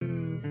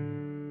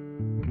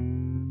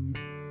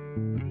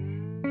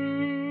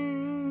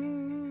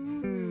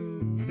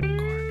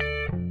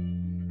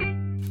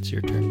it's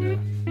your turn to...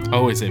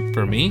 Oh, is it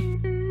for me?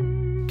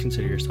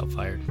 Consider yourself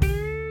fired.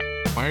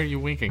 Why are you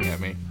winking at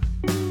me?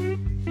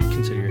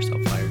 Consider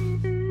yourself fired.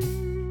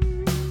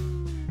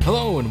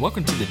 Hello, and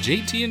welcome to the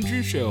JT and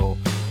Drew Show.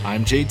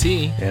 I'm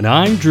JT. And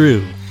I'm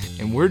Drew.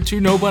 And we're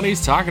two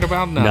nobodies talking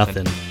about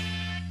nothing.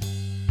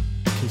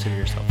 Consider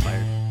yourself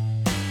fired.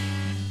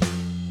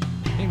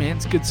 Hey, man,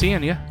 it's good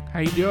seeing you.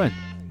 How you doing?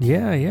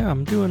 Yeah,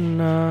 I'm doing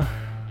all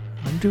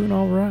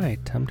right.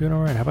 How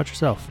about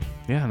yourself?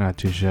 Yeah, not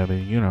too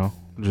shabby. You know,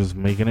 just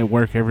making it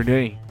work every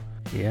day.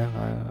 Yeah,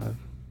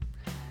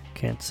 I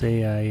can't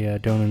say I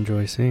don't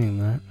enjoy seeing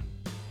that.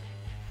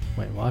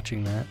 Wait,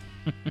 watching that.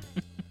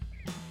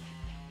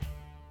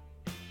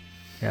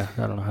 Yeah,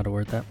 I don't know how to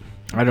word that.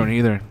 I don't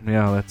either.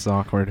 Yeah, that's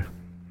awkward.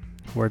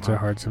 Words are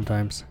hard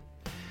sometimes.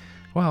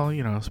 Well,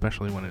 you know,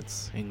 especially when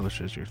it's English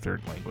as your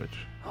third language.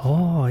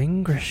 Oh,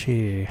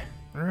 Englishy.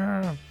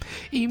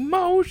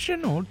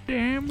 Emotional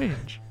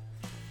damage.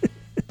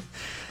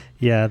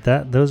 Yeah,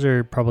 those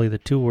are probably the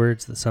two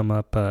words that sum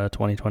up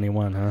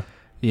 2021, huh?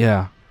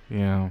 Yeah.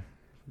 There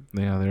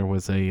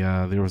was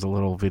a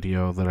little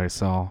video that I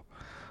saw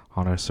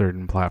on a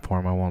certain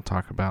platform I won't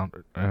talk about.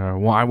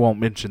 Well, I won't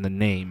mention the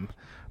name,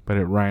 but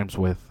it rhymes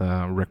with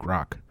Rick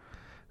Rock.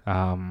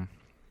 Saying,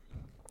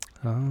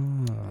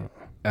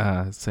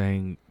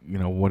 you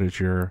know, what has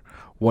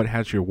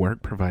your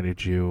work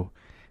provided you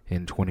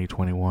in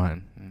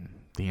 2021? And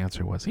the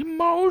answer was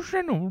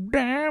emotional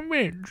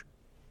damage.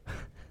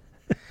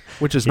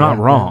 Which is not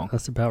wrong.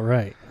 That's about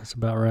right.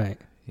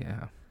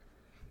 Yeah.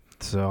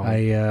 So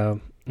I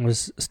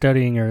was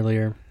studying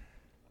earlier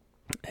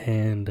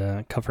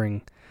and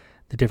covering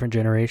the different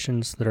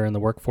generations that are in the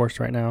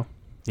workforce right now.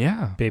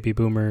 Yeah. Baby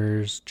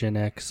boomers, Gen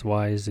X,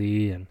 Y,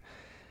 Z,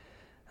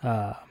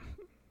 and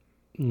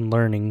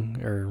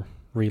learning or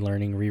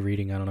relearning,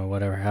 rereading, I don't know,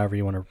 however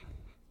you want to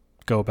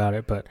go about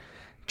it. But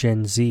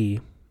Gen Z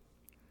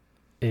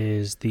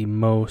is the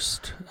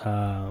most,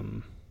 how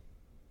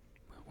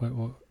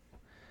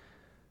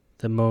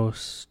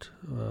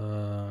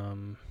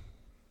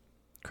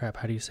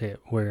do you say it?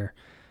 Where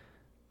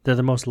they're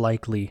the most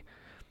likely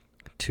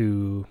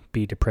to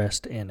be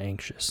depressed and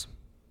anxious.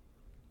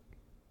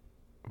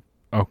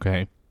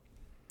 Okay.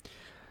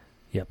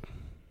 Yep.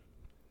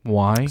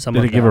 Why? Did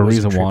it give a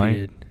reason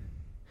why?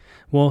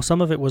 Well,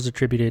 some of it was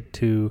attributed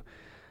to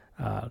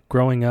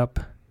growing up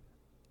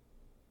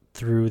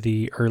through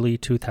the early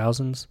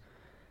 2000s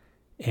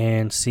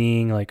and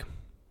seeing, like,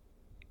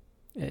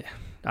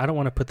 I don't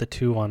want to put the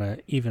two on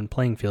an even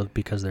playing field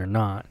because they're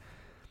not,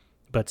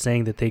 but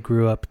saying that they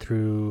grew up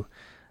through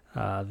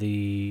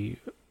the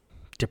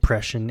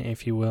depression,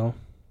 if you will,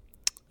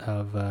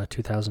 of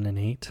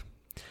 2008,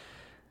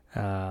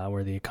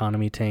 where the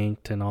economy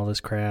tanked and all this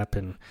crap,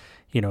 and,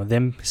 you know,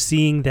 them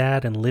seeing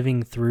that and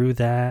living through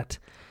that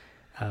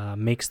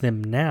makes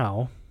them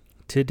now,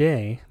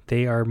 today,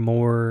 they are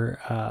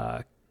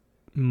more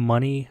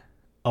money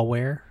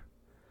aware,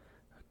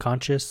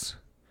 conscious.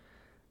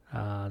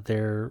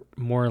 They're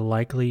more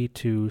likely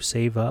to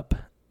save up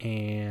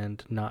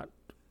and not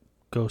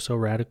go so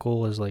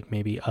radical as like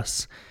maybe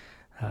us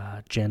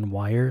Gen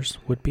Yers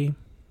would be.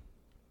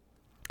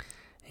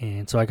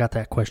 And so I got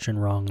that question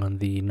wrong on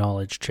the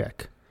knowledge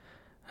check.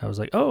 I was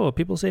like, oh,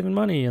 people saving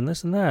money and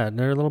this and that. And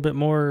they're a little bit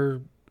more,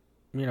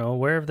 you know,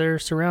 aware of their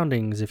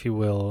surroundings, if you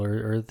will,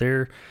 or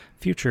their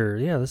future.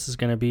 Yeah, this is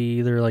going to be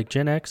either like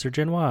Gen X or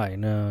Gen Y.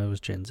 No, it was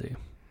Gen Z.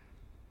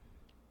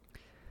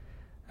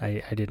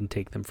 I didn't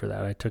take them for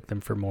that. I took them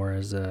for more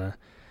as a,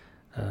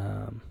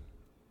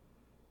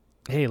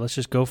 hey, let's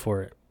just go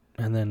for it.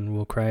 And then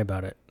we'll cry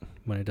about it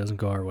when it doesn't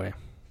go our way.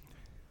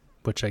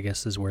 Which I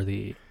guess is where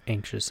the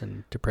anxious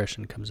and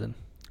depression comes in.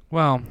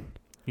 Well,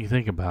 you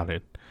think about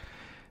it.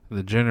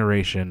 The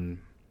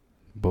generation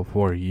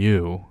before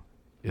you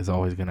is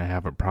always going to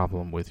have a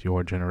problem with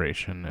your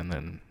generation, and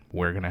then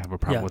we're going to have a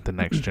problem with the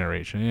next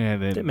generation. Yeah,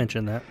 did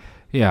mention that.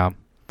 Yeah.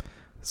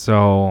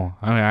 So,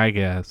 I mean, I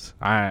guess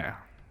I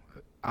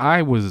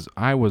was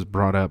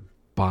brought up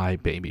by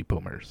baby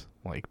boomers.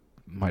 Like,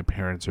 my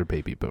parents are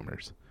baby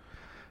boomers.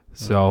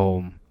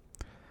 So,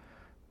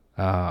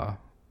 I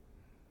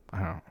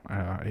don't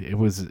know. It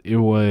was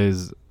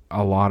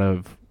a lot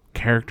of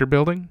character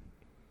building.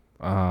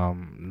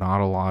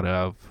 Not a lot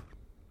of,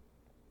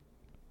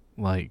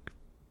 like,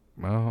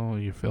 oh,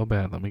 you feel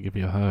bad, let me give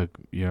you a hug,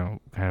 you know,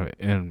 kind of,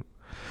 and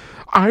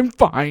I'm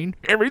fine,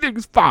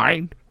 everything's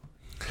fine.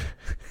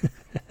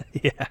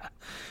 Yeah.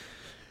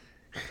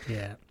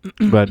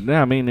 But,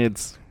 I mean,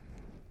 it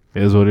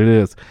is what it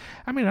is.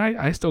 I mean,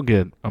 I still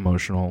get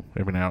emotional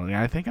every now and then.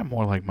 I think I'm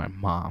more like my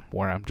mom,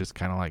 where I'm just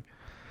kind of like,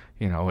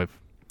 you know, if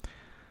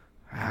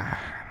I'm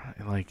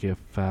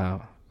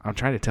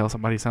trying to tell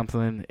somebody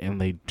something and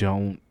they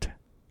don't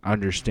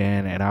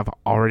understand, and I've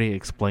already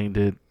explained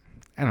it,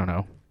 I don't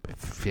know,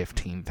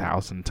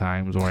 15,000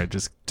 times, or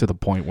just to the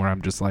point where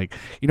I'm just like,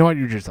 you know what,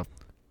 you're just a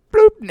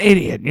blooping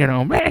idiot, you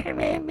know,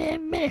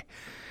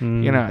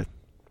 You know,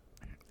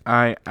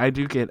 I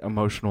do get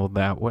emotional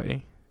that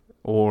way.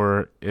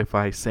 Or if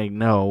I say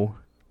no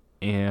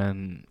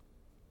and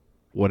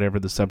whatever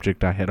the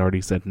subject I had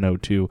already said no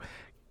to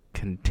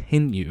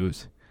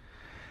continues.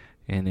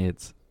 And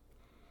it's,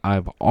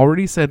 I've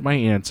already said my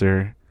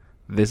answer.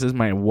 This is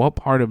my, what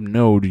part of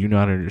no do you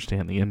not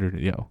understand the end of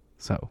the yo?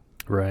 So,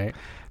 Right.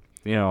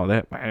 you know,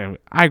 that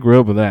I grew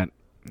up with that.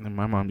 And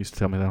my mom used to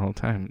tell me that all the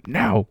time.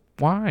 No.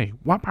 Why?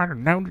 What part of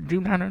no did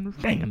you not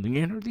understand the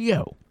end of the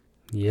yo?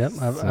 Yep.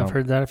 I've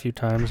heard that a few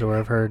times, or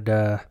I've heard,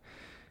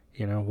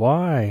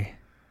 why?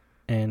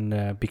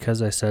 And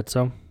because I said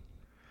so.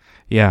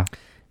 Yeah.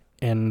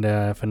 And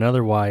if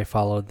another why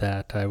followed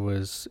that, I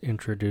was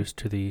introduced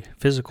to the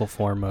physical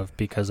form of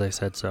because I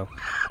said so.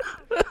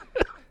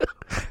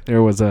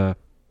 There was a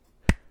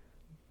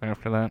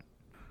after that.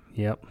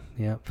 Yep.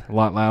 A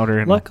lot louder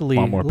and a lot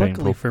more painful.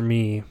 Luckily for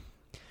me,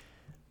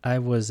 I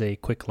was a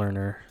quick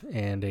learner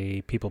and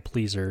a people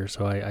pleaser,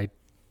 so I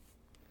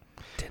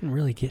didn't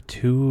really get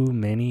too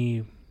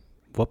many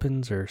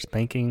whoopings or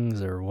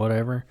spankings or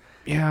whatever.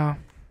 Yeah.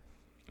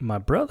 My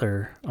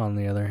brother, on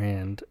the other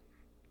hand,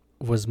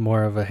 was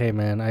more of a, hey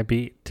man, I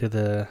go to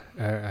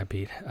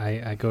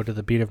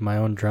the beat of my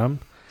own drum.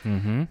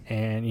 Mm-hmm.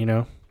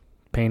 And,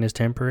 pain is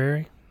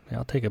temporary.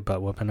 I'll take a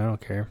butt whooping. I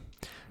don't care.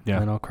 Yeah.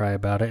 And then I'll cry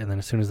about it. And then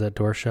as soon as that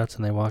door shuts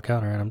and they walk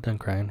out, all right, I'm done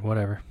crying.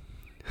 Whatever.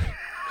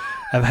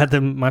 I've had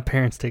my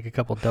parents take a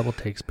couple double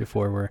takes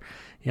before where,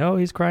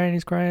 he's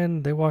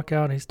crying. They walk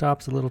out. He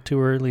stops a little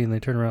too early and they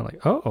turn around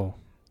like, oh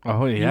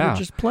yeah. You were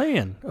just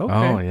playing. Okay.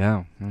 Oh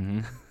yeah. Mm-hmm.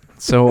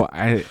 So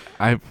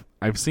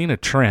I've seen a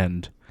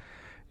trend,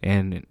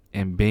 and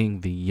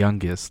being the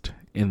youngest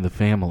in the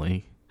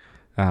family,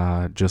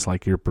 just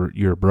like your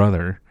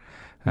brother.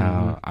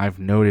 I've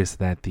noticed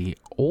that the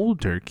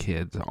older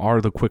kids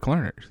are the quick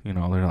learners. They're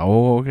like,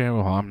 oh, okay,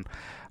 well, I'm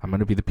going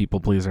to be the people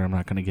pleaser. I'm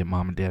not going to get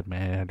mom and dad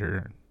mad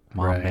or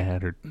mom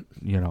mad or,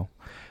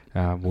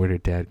 where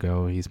did dad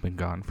go? He's been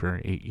gone for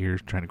 8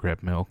 years trying to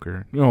grab milk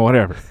or,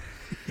 whatever.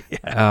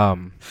 Yeah.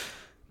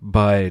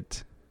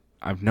 But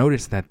I've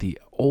noticed that the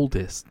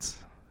oldest,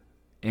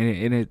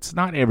 and it's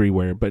not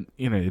everywhere, but,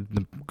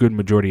 the good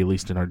majority, at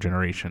least in our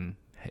generation,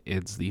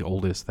 it's the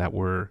oldest that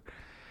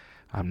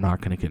I'm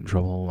not going to get in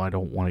trouble. I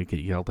don't want to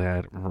get yelled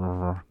at,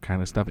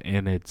 kind of stuff.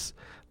 And it's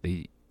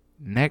the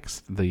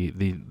next,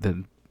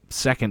 the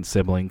second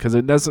sibling, because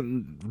it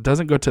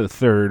doesn't go to the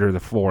third or the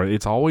fourth.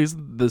 It's always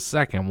the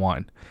second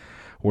one,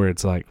 where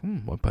it's like,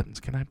 what buttons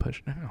can I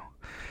push now?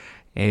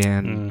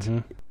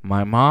 And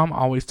my mom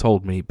always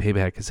told me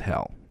payback is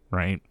hell,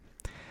 right?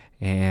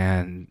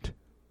 And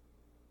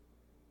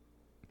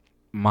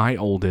my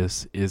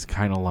oldest is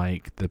kind of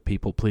like the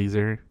people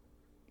pleaser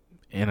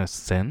in a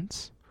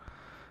sense.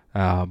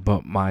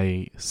 But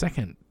my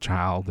second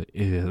child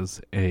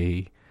is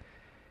a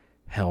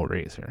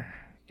hellraiser.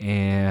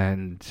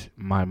 And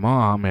my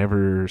mom,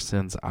 ever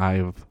since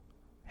I've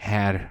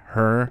had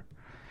her,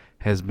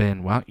 has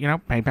been,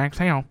 payback's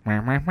hell.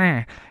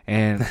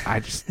 And I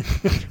just,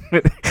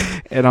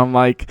 and I'm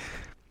like,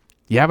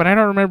 yeah, but I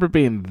don't remember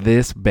being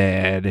this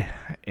bad.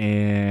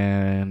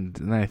 And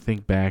then I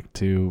think back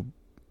to,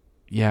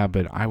 yeah,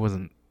 but I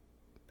wasn't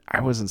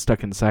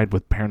stuck inside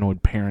with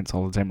paranoid parents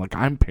all the time. Like,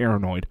 I'm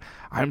paranoid.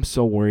 I'm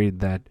so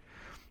worried that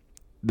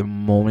the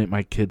moment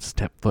my kids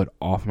step foot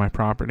off my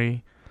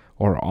property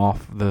or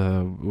off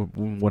the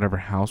whatever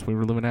house we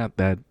were living at,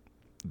 that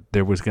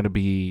there was going to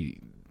be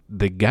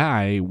the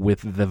guy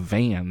with the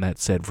van that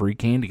said free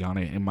candy on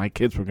it, and my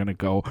kids were going to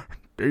go,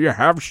 do you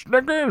have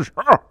Snickers?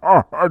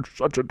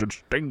 Such a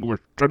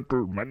distinguished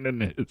gentleman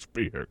in his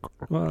vehicle.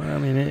 Well, I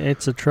mean,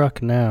 it's a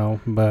truck now,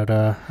 but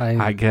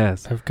I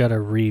guess I've got to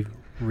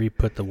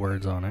re-put the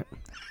words on it.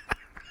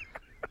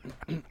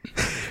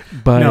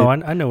 But no,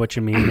 I know what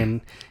you mean.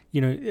 And,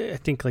 I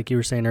think like you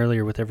were saying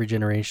earlier, with every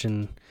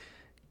generation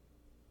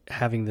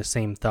having the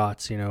same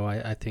thoughts,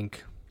 I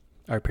think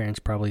our parents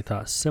probably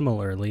thought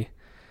similarly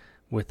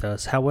with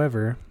us.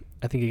 However,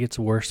 I think it gets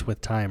worse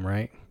with time,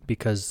 right?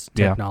 Because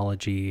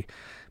technology,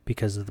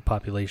 because of the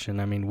population.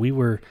 I mean,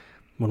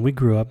 when we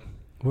grew up,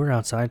 we were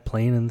outside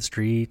playing in the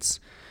streets,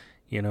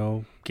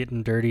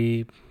 getting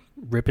dirty,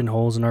 ripping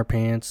holes in our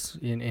pants.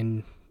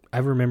 And I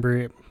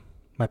remember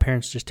my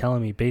parents just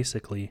telling me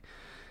basically,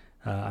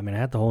 I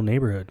had the whole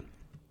neighborhood.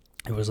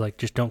 It was like,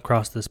 just don't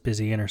cross this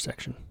busy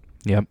intersection.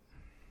 Yep.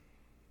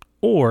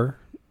 Or,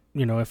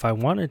 if I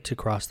wanted to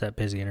cross that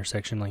busy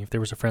intersection, like if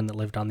there was a friend that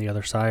lived on the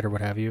other side or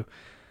what have you,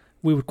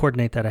 we would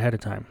coordinate that ahead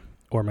of time.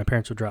 Or my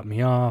parents would drop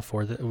me off,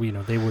 or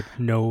they would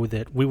know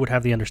that we would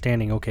have the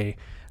understanding, okay,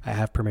 I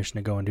have permission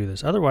to go and do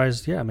this.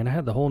 Otherwise, I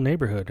had the whole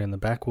neighborhood and the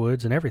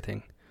backwoods and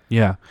everything.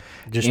 Yeah.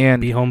 Just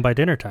be home by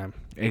dinner time.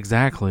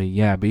 Exactly.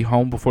 Yeah. Be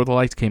home before the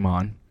lights came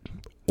on.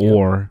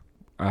 Or,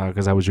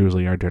 because that was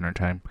usually our dinner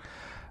time.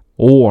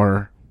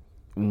 Or,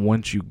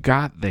 once you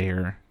got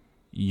there,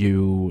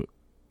 you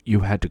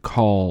had to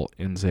call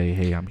and say,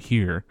 hey, I'm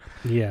here.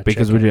 Yeah.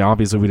 Because we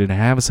didn't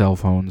have cell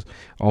phones.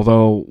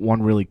 Although,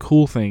 one really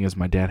cool thing is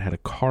my dad had a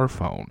car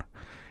phone.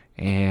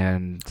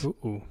 And,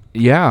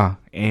 yeah.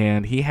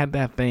 And he had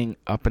that thing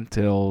up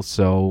until,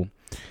 so,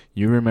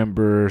 you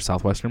remember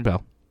Southwestern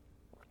Bell?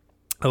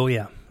 Oh,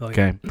 yeah.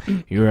 Okay.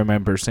 You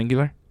remember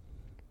Singular?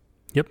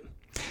 Yep.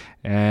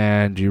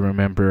 And do you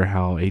remember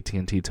how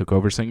AT&T took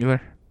over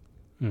Cingular?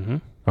 Mm-hmm.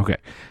 Okay,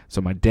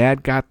 so my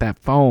dad got that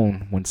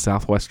phone when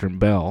Southwestern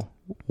Bell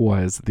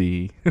was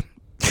the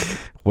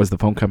was the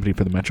phone company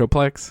for the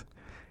Metroplex,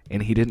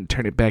 and he didn't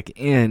turn it back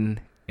in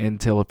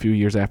until a few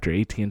years after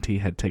AT&T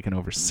had taken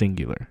over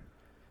Cingular.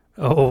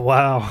 Oh,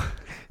 wow.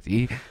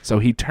 So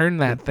he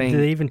turned that thing.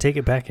 Did they even take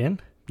it back in?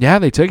 Yeah,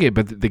 they took it,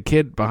 but the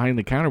kid behind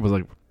the counter was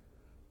like,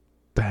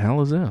 "The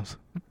hell is this?"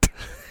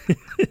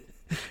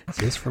 Is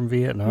this from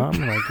Vietnam?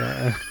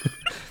 Like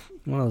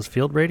one of those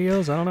field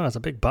radios? I don't know. It's a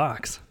big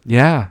box.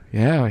 Yeah,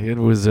 it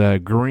was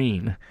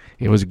green.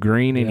 It was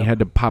green, and you had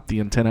to pop the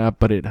antenna up.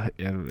 But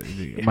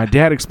my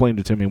dad explained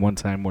it to me one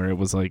time where it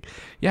was like,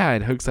 yeah,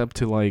 it hooks up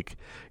to like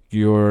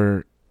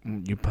you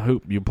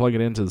plug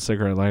it into the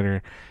cigarette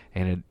lighter,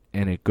 and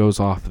it goes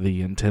off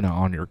the antenna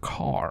on your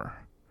car.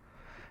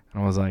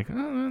 And I was like, I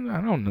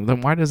don't know.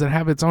 Then why does it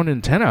have its own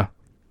antenna?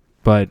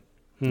 But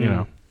you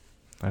know,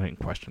 I didn't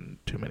question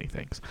too many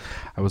things.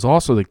 I was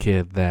also the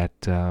kid that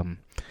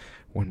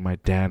when my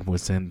dad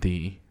was in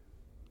the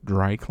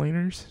dry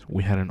cleaners,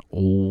 we had an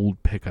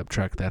old pickup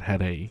truck that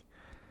had a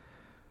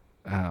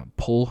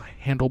pull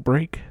handle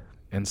brake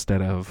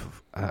instead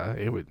of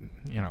it would,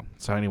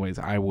 So anyways,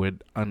 I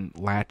would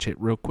unlatch it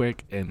real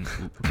quick and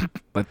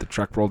let the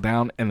truck roll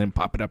down and then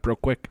pop it up real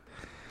quick.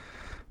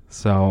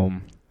 So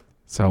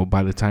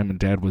by the time my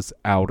dad was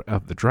out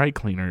of the dry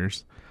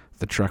cleaners,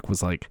 the truck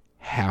was like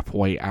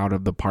halfway out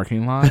of the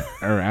parking lot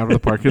or out of the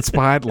parking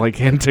spot,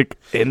 like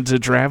into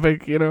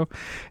traffic,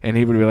 and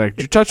he would be like,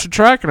 "Did you touch the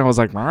truck?" And I was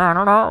like, "I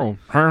don't know.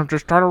 I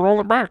just try to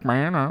roll it back,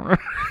 man."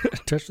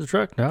 Touch the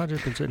truck? No, I've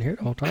just been sitting here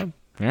the whole time.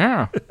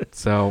 Yeah.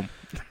 So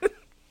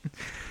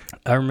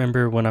I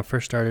remember when I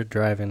first started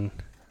driving,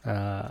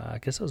 I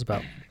guess it was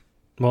about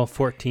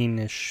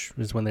 14-ish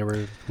is when they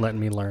were letting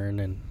me learn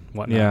and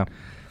whatnot. Yeah.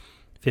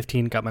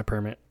 15 got my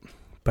permit,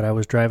 but I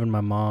was driving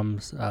my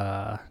mom's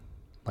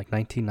like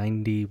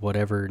 1990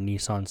 whatever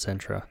Nissan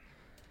Sentra.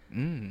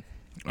 Okay.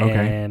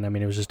 And I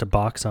mean, it was just a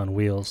box on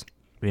wheels.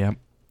 Yeah.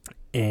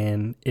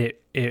 And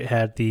it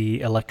had the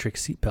electric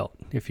seatbelt.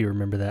 If you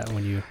remember that,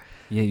 when you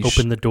you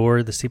open the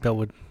door, the seatbelt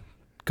would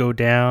go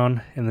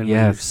down, and then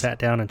when you sat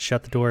down and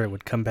shut the door, it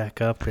would come back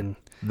up. And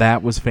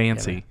that was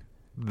fancy.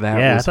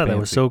 I thought that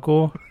was so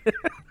cool.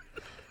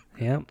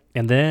 Yeah.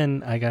 And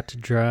then I got to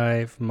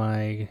drive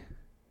my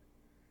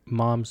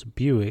mom's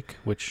Buick,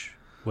 which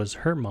was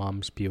her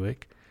mom's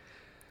Buick,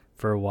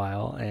 for a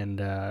while, and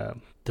the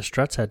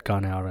struts had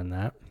gone out on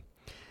that.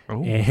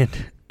 Oh.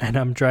 And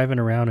I'm driving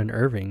around in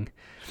Irving,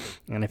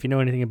 and if you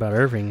know anything about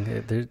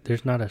Irving,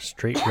 there's not a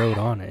straight road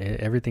on it.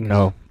 Everything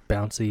is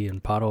bouncy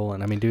and pothole,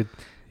 and I mean, dude,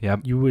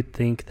 you would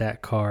think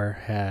that car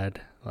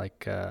had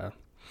like what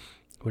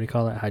do you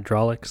call that,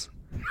 hydraulics?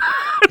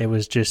 It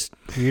was just,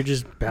 you're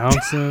just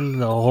bouncing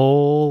the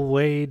whole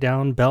way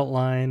down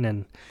Beltline,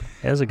 and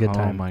it was a good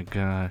time. Oh my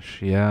gosh,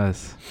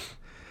 yes.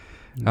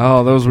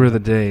 Oh, those were the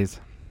days.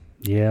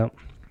 Yeah.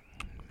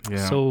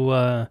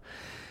 So,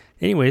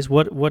 anyways,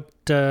 what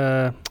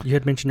you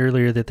had mentioned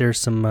earlier that there's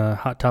some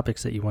hot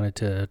topics that you wanted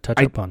to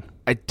touch up on.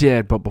 I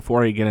did, but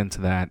before I get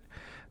into that,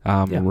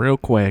 real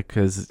quick,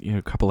 because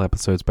a couple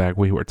episodes back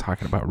we were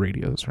talking about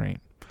radios, right?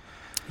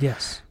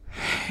 Yes.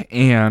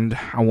 And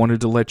I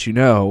wanted to let you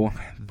know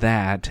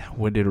that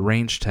we did a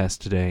range test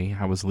today.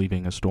 I was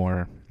leaving a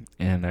store,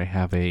 and I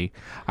have a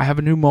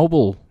new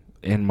mobile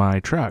in my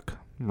truck.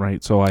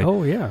 Right, so I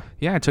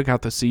took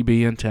out the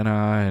CB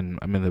antenna, and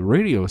I mean the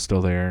radio is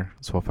still there.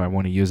 So if I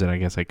want to use it, I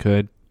guess I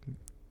could,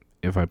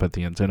 if I put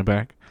the antenna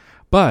back,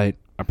 but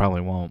I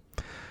probably won't.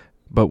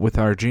 But with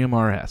our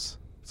GMRS,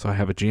 so I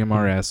have a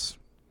GMRS,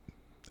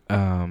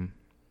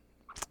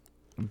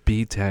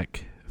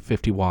 B-Tech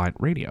 50-watt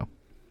radio,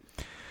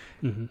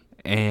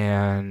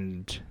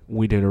 and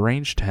we did a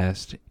range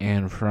test,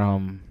 and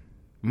from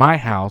my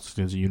house,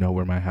 because you know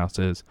where my house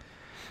is,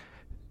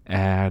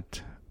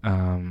 at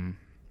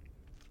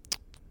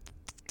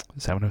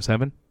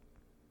 707.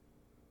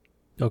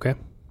 Okay.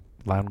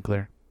 Loud and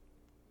clear.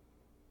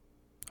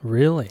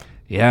 Really?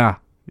 Yeah,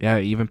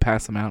 even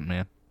past the mountain,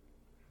 man.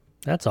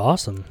 That's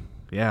awesome.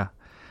 Yeah.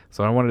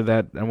 So I wanted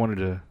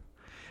to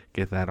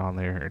get that on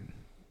there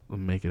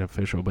and make it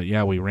official. But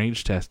yeah, we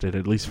range tested,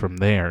 at least from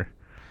there.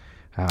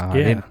 I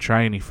didn't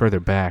try any further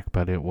back,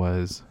 but it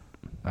was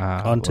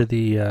onto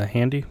the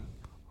handy?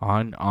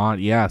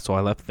 Yeah, so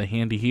I left the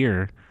handy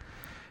here.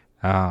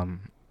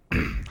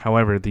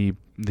 However, the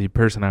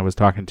person I was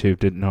talking to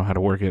didn't know how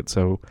to work it,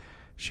 so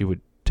she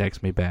would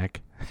text me back.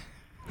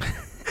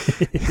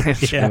 She'd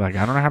be like,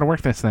 "I don't know how to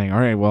work this thing." All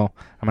right, well,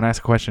 I'm going to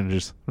ask a question and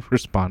just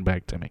respond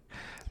back to me.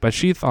 But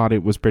she thought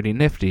it was pretty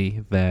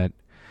nifty that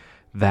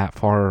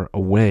far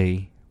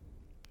away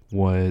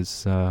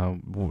was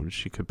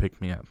she could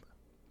pick me up.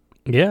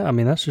 Yeah, I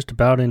mean, that's just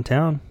about in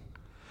town.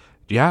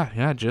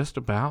 Yeah, just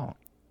about.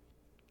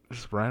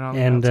 Just right on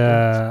the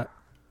outskirts.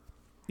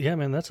 Yeah,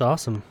 man, that's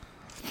awesome.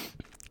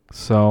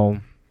 So,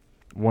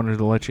 wanted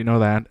to let you know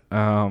that.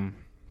 But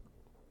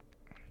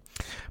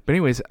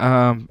anyways,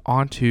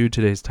 on to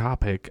today's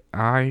topic.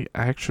 I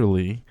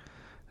actually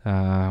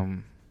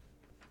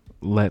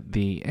let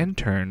the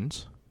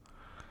interns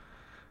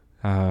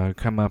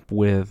come up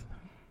with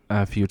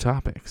a few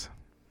topics,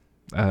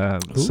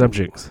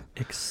 subjects.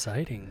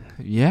 Exciting.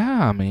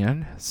 Yeah,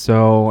 man.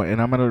 So,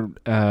 and I'm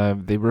gonna.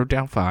 They wrote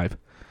down 5,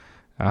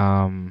 but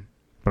I'm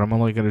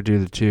only gonna do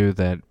the 2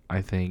 that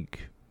I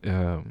think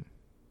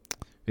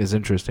is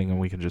interesting, and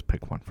we can just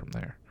pick one from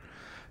there.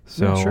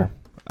 So, Yeah, sure.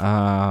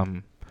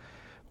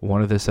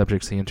 One of the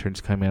subjects the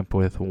interns came up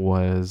with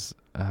was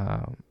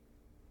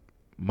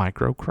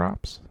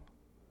microcrops.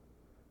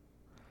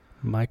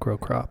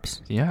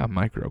 Microcrops. Yeah,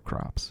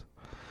 microcrops.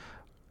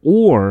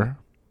 Or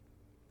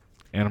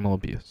animal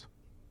abuse.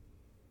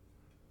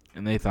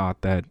 And they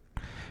thought that,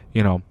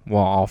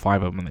 all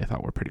 5 of them they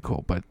thought were pretty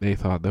cool, but they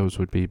thought those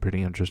would be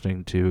pretty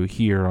interesting to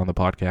hear on the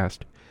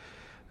podcast.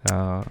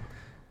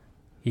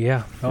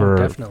 Yeah,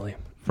 definitely.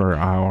 For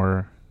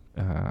our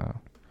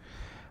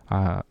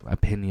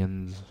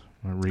opinions,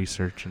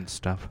 research, and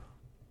stuff.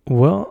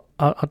 Well,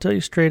 I'll tell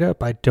you straight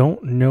up, I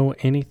don't know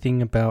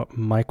anything about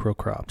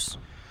microcrops.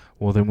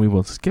 Well, then we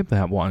will skip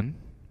that one.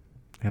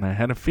 And I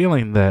had a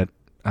feeling that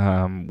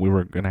we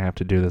were going to have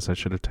to do this. I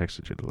should have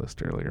texted you the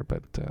list earlier,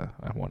 but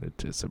I wanted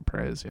to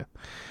surprise you.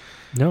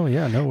 No,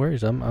 yeah, no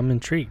worries. I'm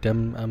intrigued.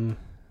 I'm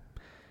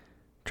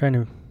trying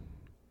to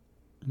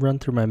run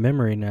through my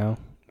memory now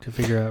to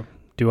figure out,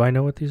 do I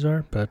know what these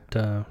are? But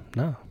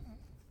no.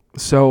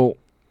 So,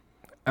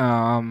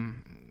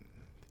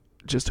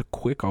 just a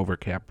quick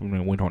overcap. I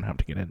mean, we don't have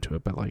to get into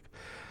it, but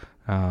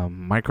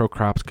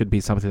microcrops could be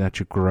something that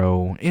you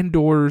grow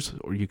indoors,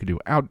 or you could do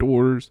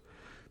outdoors.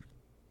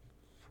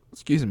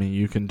 Excuse me.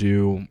 You can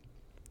do.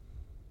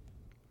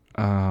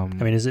 I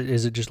mean, is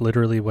it just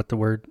literally what the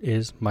word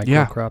is?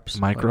 Microcrops.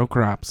 Yeah,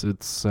 microcrops.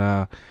 It's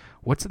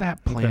what's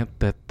that plant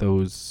that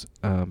those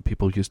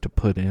people used to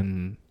put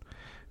in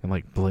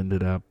and blend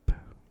it up?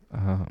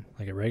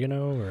 Like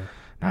oregano or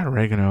not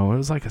oregano. It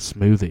was like a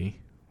smoothie.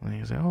 And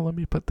you say, "Oh, let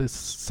me put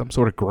some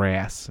sort of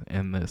grass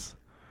in this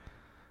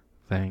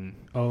thing."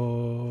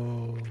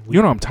 Oh, you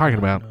know what I'm talking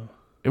about? Know.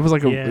 It was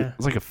like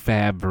a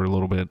fab for a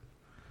little bit.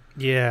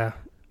 Yeah,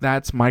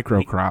 that's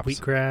microcrops.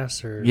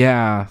 Wheatgrass or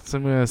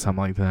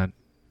something like that.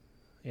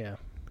 Yeah,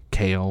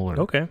 kale or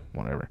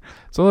whatever.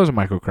 So those are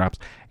microcrops,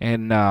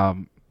 and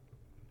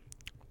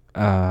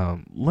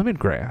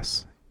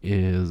lemongrass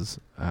is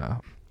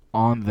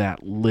on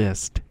that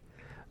list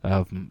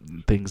of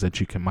things that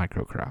you can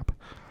microcrop.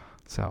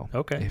 So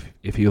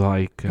if you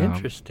like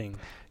interesting,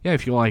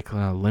 if you like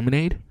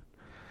lemonade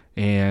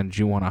and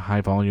you want a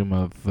high volume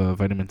of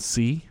vitamin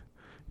C,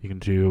 you can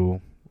do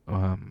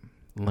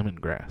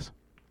lemongrass.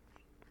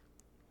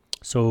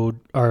 So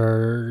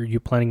are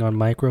you planning on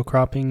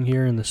microcropping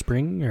here in the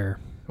spring, or?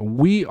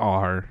 We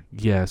are.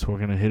 Yes, we're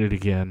gonna hit it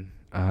again.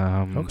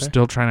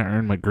 Still trying to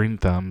earn my green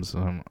thumbs,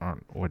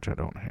 which I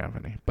don't have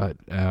any, but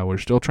we're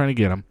still trying to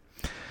get them.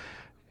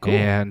 Cool.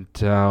 And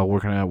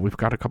we've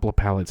got a couple of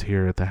pallets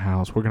here at the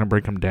house. We're gonna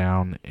break them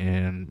down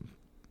and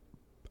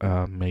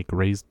make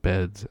raised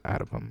beds out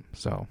of them.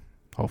 So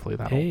hopefully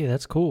that'll. Hey,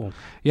 that's cool.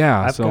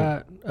 Yeah, I've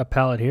got a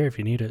pallet here if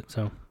you need it.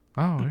 So.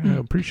 Oh, yeah,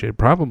 appreciate it.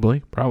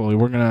 Probably.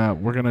 We're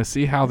gonna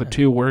see how the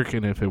 2 work,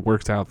 and if it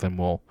works out, then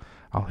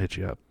I'll hit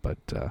you up. But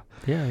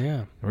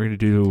yeah, we're gonna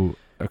do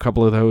a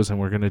couple of those, and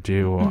we're gonna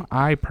do.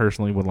 I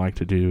personally would like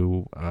to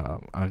do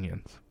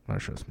onions.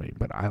 That's just me,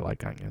 but I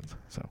like onions.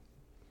 So.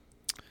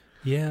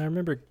 Yeah, I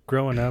remember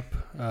growing up,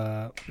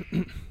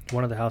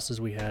 one of the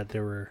houses we had,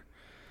 there were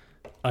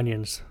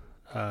onions,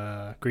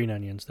 green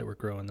onions that were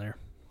growing there.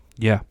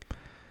 Yeah.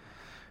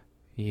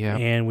 Yeah.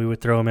 And we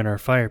would throw them in our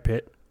fire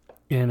pit,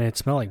 and it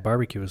smelled like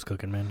barbecue was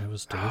cooking, man. It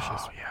was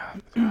delicious. Oh,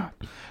 yeah.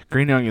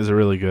 Green onions are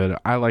really good.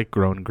 I like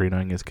growing green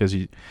onions because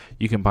you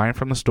can buy them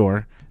from the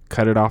store,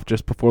 cut it off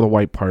just before the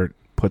white part,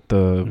 put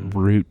the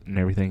root and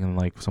everything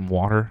in some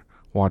water,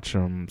 watch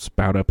them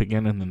spout up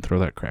again, and then throw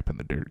that crap in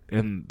the dirt,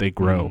 and they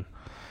grow.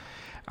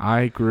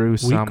 I grew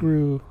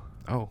some.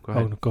 Oh, go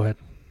ahead. Oh, go ahead.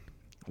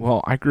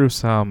 Well, I grew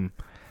some.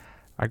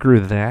 I grew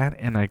that,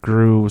 and I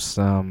grew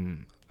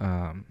some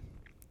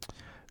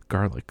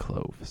garlic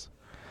cloves.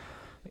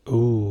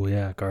 Ooh,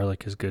 yeah,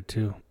 garlic is good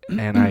too.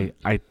 And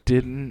I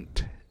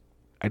didn't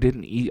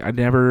eat. I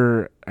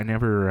never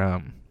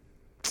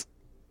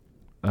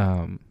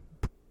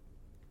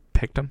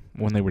picked them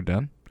when they were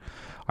done.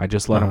 I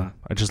just let them.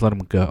 I just let them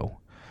go,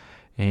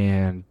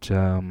 and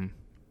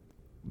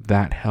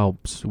that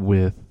helps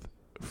with.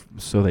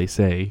 So they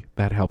say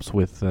that helps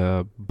with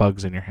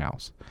bugs in your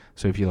house.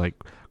 So if you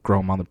grow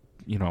them on the,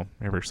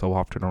 every so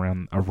often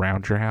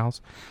around your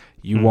house,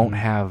 you won't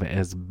have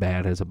as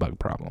bad as a bug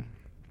problem.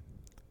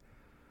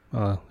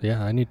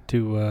 Yeah, I need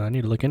to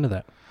look into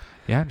that.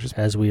 Yeah, just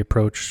as we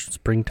approach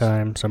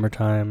springtime,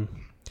 summertime.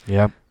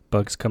 Yep.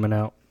 Bugs coming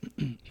out.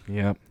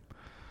 Yep.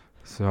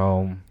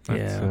 So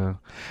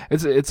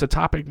it's a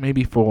topic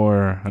maybe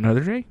for another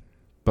day,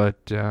 but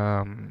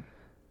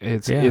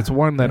it's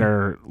one that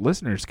our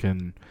listeners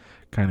can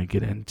kind of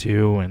get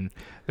into, and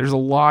there's a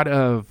lot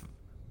of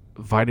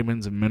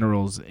vitamins and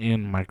minerals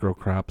in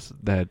microcrops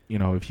that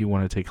if you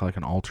want to take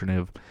an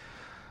alternative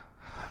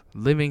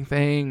living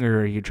thing, or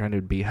are you trying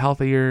to be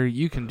healthier,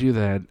 you can do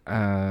that.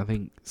 I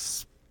think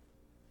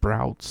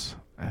sprouts.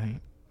 I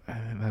think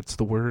that's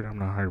the word. I'm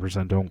not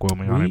 100%. Don't quote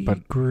me on it.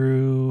 But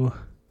grew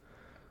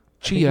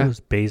chia. It was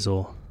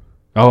basil.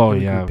 Oh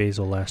We yeah, grew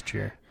basil last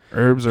year.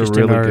 herbs are Just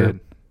in really good.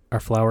 Our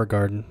flower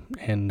garden,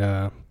 and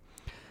I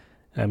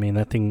mean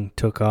that thing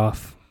took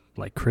off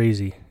like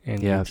crazy.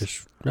 And Yes. you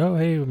just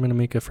hey, I'm gonna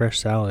make a fresh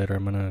salad, or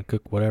I'm gonna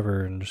cook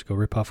whatever, and just go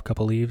rip off a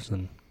couple leaves,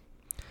 and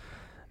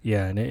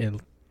and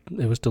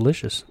it was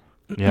delicious.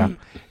 Yeah,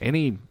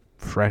 any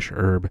fresh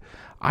herb.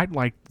 I'd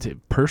like to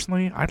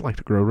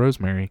grow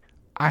rosemary.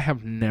 I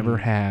have never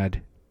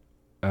had,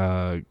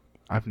 I've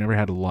never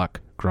had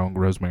luck growing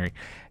rosemary.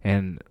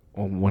 And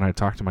when I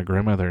talked to my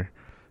grandmother,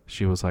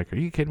 she was like, "Are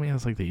you kidding me?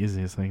 That's like the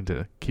easiest thing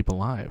to keep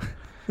alive."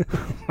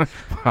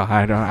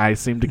 I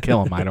seem to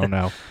kill them. I don't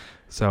know.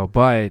 So,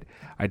 but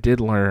I did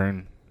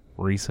learn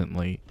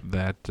recently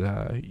that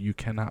you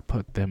cannot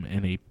put them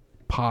in a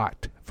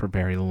pot for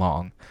very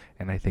long,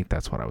 and I think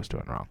that's what I was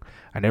doing wrong.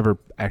 I never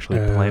actually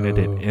planted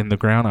it in the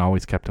ground. I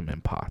always kept them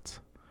in pots.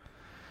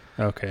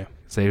 Okay.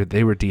 So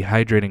they were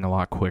dehydrating a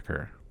lot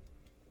quicker.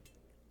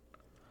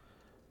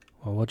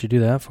 Well, what'd you do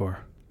that for?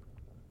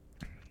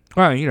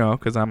 Well,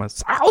 because I'm a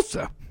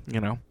salsa,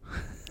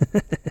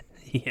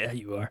 Yeah,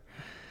 you are.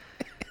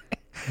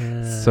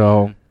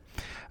 So,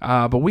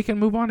 but we can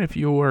move on if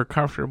you are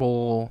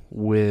comfortable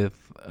with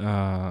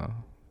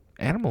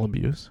animal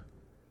abuse.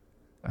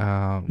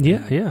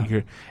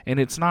 Yeah. And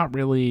it's not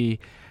really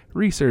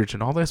research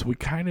and all this. We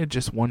kind of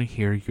just want to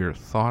hear your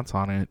thoughts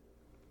on it.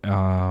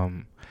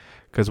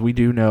 Because we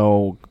do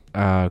know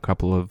a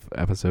couple of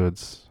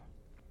episodes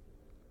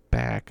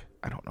back,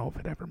 I don't know if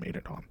it ever made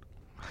it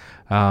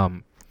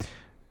on,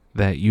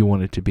 that you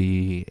wanted to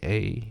be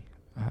a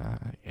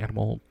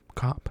animal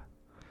cop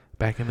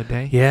back in the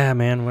day. Yeah,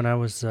 man. When I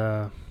was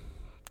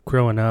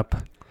growing up,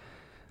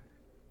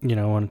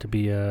 I wanted to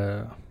be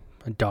a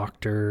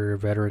doctor,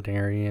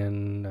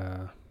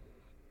 veterinarian,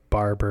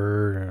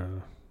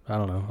 barber, I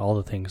don't know, all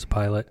the things,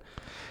 pilot.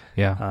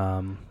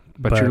 Yeah.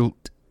 But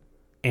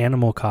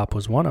animal cop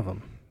was one of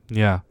them.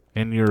 Yeah.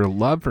 And your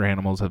love for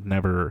animals have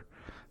never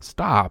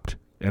stopped.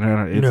 And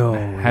it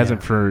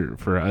hasn't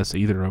for us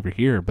either over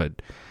here.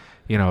 But,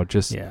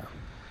 just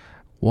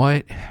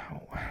what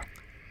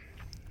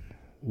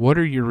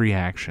are your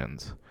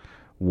reactions?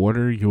 What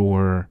are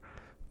your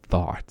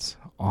thoughts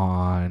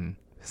on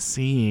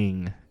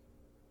seeing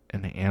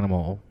an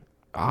animal?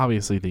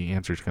 Obviously,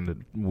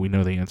 we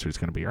know the answer is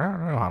going to be,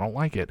 I don't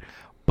like it.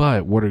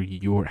 But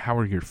how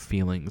are your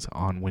feelings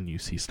on when you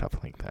see stuff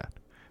like that?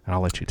 And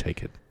I'll let you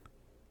take it.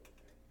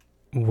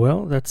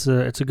 Well, it's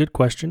a good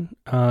question.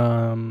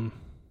 I'm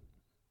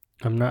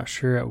not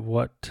sure at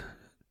what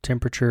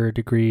temperature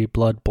degree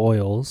blood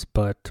boils,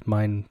 but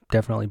mine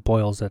definitely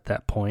boils at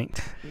that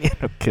point. Yeah,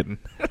 no kidding.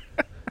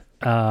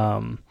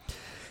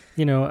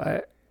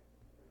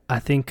 I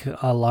think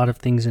a lot of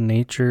things in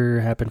nature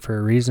happen for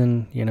a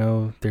reason.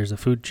 There's a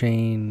food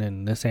chain,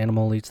 and this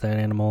animal eats that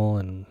animal,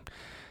 and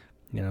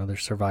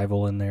there's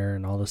survival in there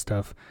and all this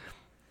stuff.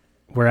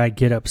 Where I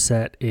get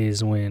upset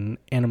is when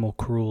animal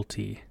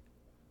cruelty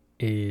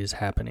is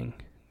happening.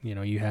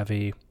 You have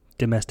a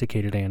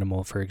domesticated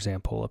animal, for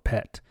example, a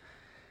pet,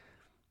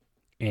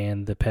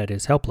 and the pet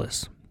is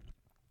helpless,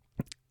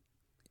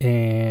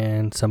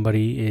 and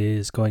somebody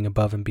is going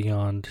above and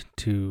beyond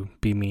to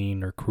be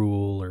mean or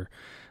cruel or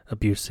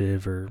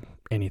abusive or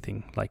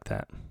anything like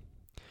that.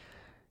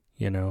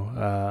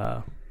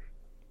 A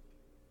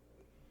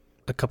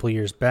couple of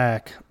years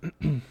back,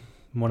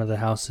 one of the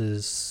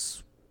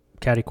houses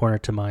catty corner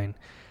to mine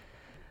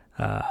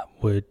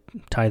would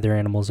tie their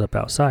animals up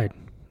outside.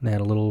 They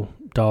had a little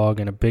dog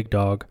and a big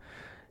dog,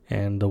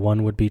 and the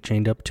one would be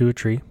chained up to a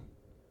tree.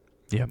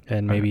 Yep.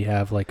 And maybe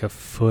have like a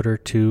foot or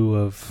two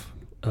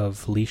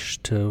of leash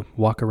to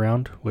walk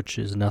around, which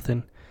is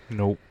nothing.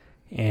 Nope.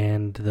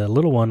 And the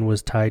little one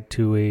was tied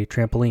to a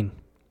trampoline,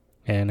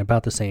 and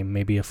about the same,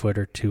 maybe a foot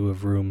or two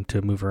of room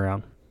to move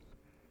around.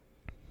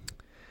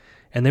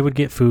 And they would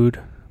get food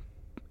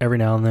every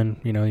now and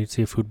then. You'd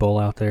see a food bowl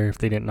out there if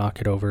they didn't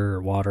knock it over,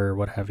 or water, or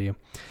what have you.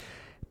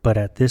 But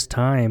at this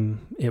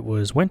time, it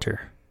was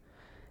winter,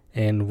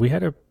 and we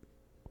had a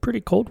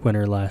pretty cold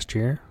winter last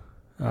year.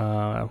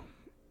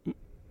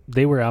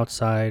 They were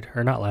outside,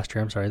 or not last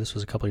year, I'm sorry, this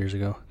was a couple years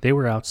ago. They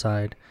were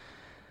outside,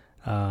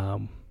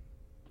 and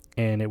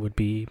it would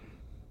be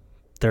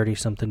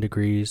 30-something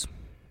degrees,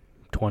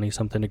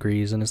 20-something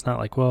degrees, and it's not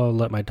like, well, I'll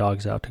let my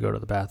dogs out to go to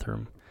the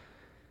bathroom.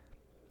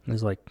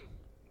 It's like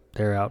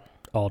they're out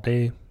all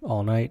day,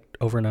 all night,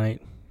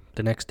 overnight,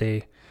 the next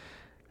day.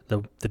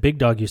 The big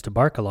dog used to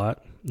bark a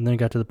lot, and then it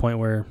got to the point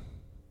where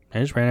I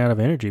just ran out of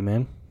energy,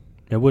 man.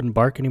 It wouldn't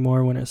bark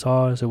anymore when it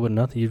saw us. It wouldn't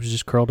nothing. It was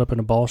just curled up in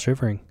a ball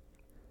shivering.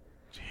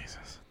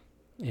 Jesus.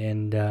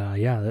 And,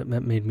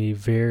 that made me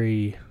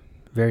very,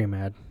 very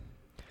mad.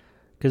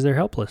 Because they're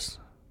helpless.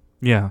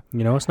 Yeah.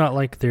 It's not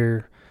like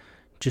they're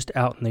just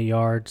out in the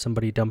yard,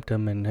 somebody dumped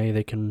them, and, hey,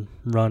 they can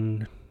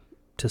run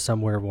to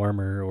somewhere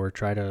warmer or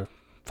try to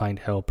find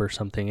help or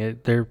something.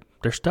 They're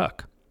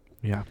stuck.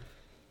 Yeah.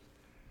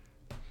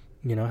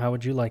 how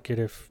would you like it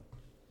if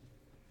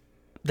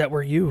that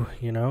were you?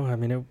 I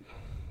mean,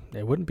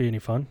 it wouldn't be any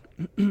fun.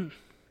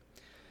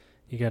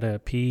 You gotta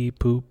pee,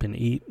 poop, and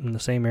eat in the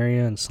same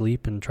area and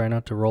sleep and try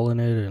not to roll in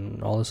it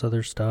and all this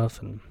other stuff.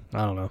 And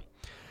I don't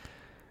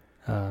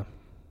know.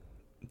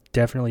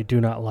 Definitely do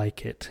not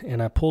like it.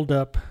 And I pulled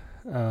up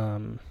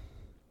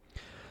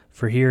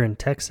for here in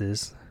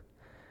Texas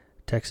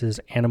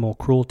animal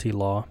cruelty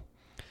law.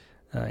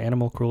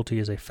 Animal cruelty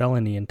is a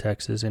felony in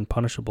Texas and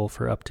punishable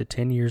for up to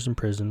 10 years in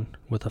prison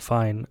with a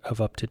fine of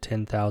up to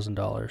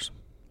 $10,000.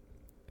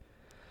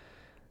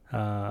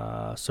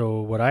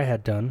 So what I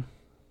had done,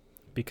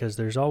 because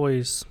there's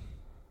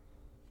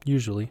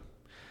usually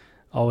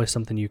always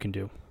something you can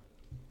do.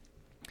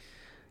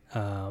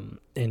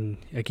 And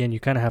again, you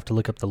kind of have to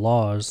look up the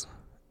laws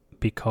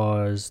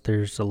because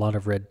there's a lot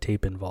of red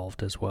tape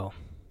involved as well.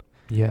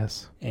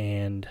 Yes.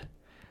 And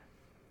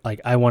like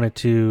I wanted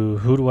to,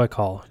 who do I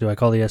call? Do I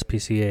call the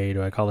SPCA?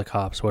 Do I call the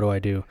cops? What do I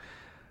do?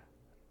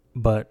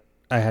 But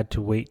I had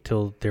to wait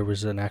till there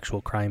was an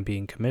actual crime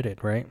being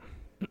committed, right?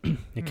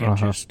 You can't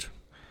just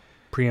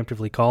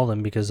preemptively call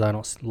them because I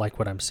don't like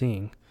what I'm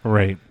seeing.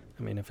 Right.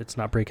 I mean, if it's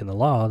not breaking the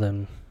law,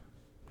 then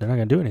they're not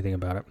going to do anything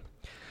about it.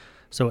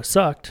 So it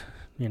sucked.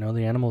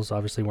 The animals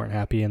obviously weren't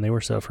happy and they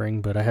were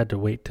suffering, but I had to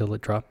wait till it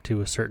dropped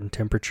to a certain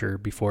temperature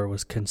before it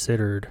was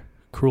considered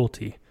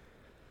cruelty.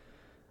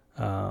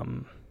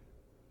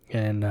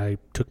 And I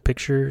took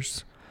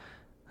pictures.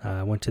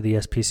 I went to the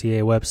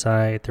SPCA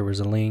website. There was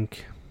a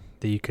link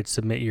that you could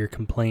submit your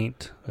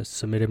complaint. I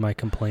submitted my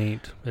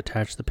complaint,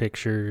 attached the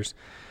pictures,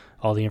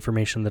 all the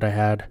information that I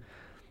had.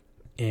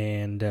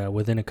 And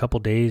within a couple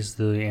days,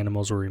 the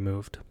animals were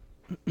removed.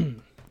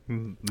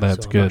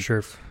 That's so good. I'm not sure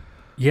if,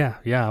 yeah,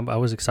 I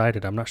was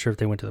excited. I'm not sure if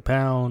they went to the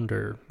pound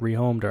or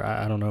rehomed or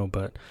I don't know,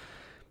 but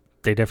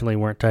they definitely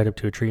weren't tied up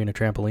to a tree and a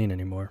trampoline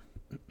anymore.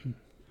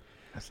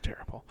 That's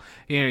terrible.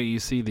 You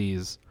see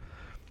these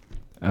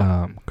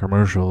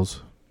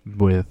commercials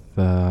with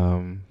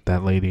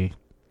that lady.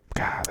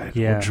 God,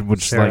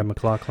 which Sarah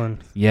McLachlan.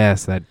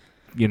 Yes, that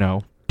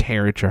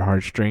tear at your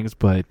heartstrings.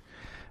 But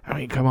I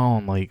mean, come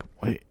on, like,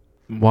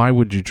 why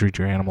would you treat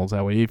your animals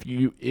that way? If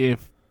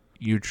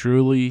you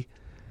truly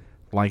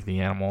like the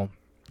animal,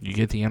 you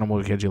get the animal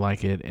because you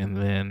like it, and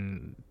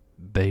then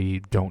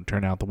they don't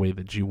turn out the way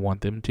that you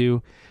want them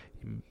to.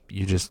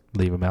 You just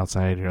leave them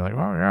outside. And you're like,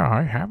 oh yeah,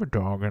 I have a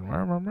dog, and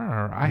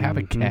I have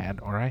a cat,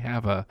 or I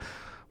have a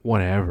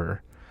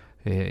whatever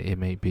it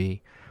may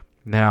be.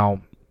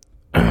 Now,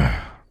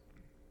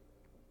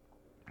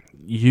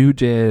 you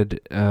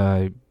did.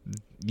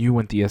 You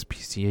went the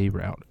SPCA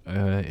route.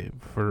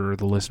 For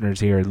the listeners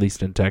here, at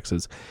least in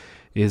Texas,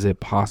 is it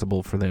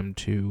possible for them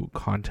to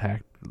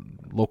contact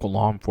local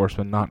law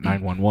enforcement, not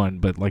 911,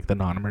 but like the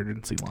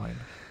non-emergency line?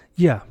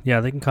 Yeah,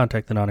 they can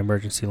contact the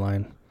non-emergency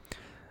line.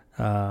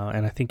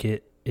 And I think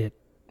it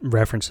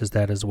references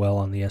that as well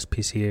on the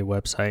SPCA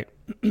website.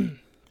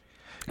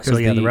 So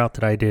the route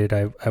that I did,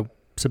 I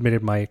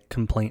submitted my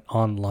complaint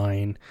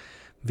online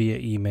via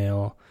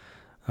email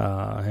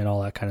and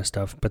all that kind of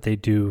stuff. But they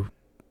do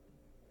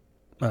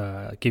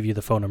give you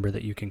the phone number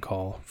that you can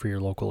call for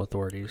your local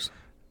authorities.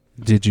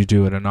 Did you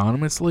do it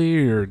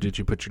anonymously, or did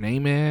you put your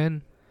name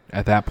in?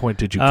 At that point,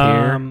 did you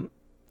care?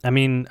 I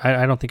mean,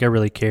 I don't think I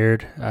really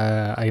cared.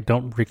 I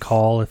don't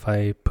recall if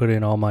I put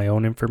in all my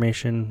own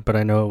information, but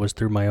I know it was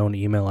through my own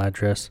email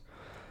address.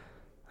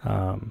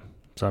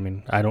 So, I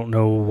mean, I don't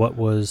know what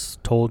was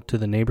told to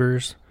the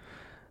neighbors,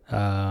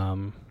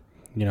 if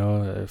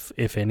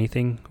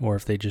anything, or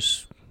if the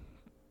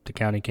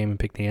county came and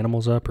picked the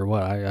animals up or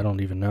what. I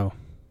don't even know.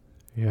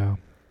 Yeah.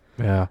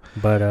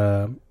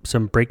 But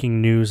some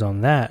breaking news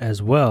on that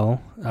as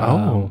well.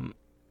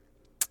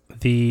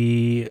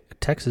 The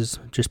Texas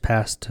just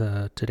passed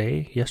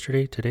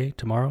today,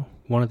 tomorrow,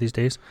 one of these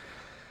days,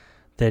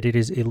 that it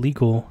is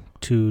illegal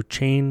to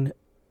chain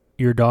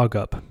your dog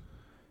up.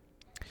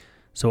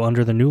 So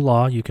under the new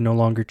law, you can no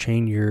longer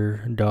chain your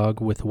dog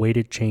with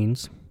weighted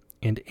chains,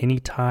 and any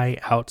tie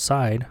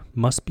outside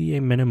must be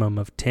a minimum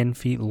of 10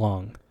 feet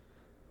long.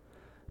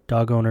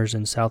 Dog owners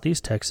in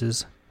Southeast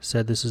Texas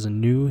said this is a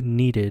new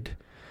needed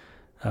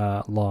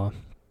law.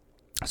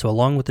 So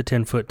along with the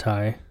 10-foot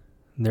tie,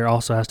 there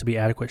also has to be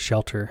adequate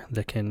shelter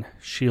that can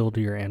shield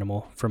your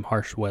animal from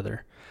harsh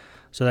weather.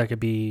 So that could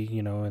be,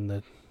 in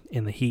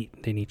the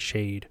heat, they need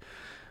shade,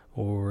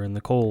 or in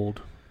the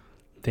cold,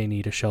 they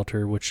need a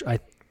shelter, which I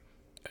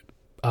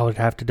would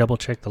have to double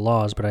check the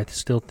laws, but I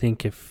still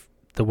think if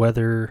the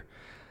weather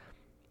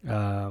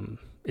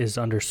is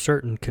under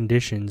certain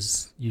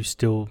conditions, you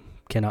still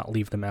cannot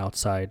leave them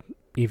outside,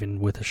 even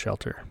with a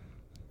shelter.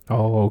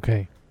 Oh,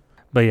 okay.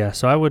 But yeah,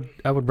 so I would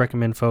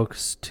recommend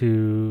folks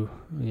to,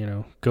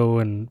 go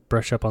and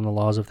brush up on the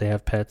laws if they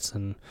have pets.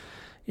 And,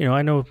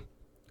 I know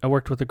I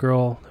worked with a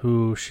girl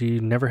who she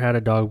never had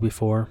a dog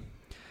before,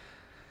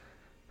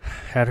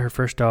 had her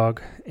first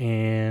dog,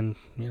 and,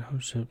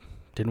 she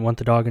didn't want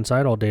the dog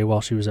inside all day while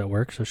she was at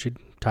work, so she'd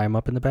tie him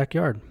up in the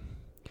backyard.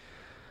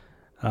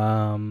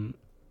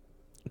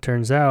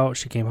 Turns out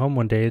she came home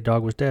one day, the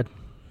dog was dead.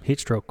 Heat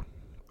stroke.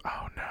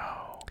 Oh,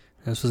 no.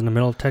 This was in the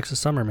middle of Texas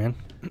summer, man.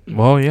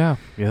 Well, yeah,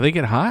 they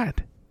get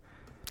hot.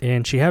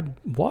 And she had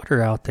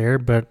water out there,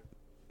 but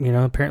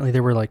apparently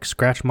there were like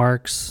scratch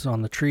marks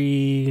on the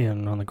tree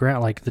and on the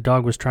ground. Like the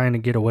dog was trying to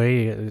get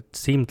away, it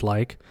seemed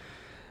like,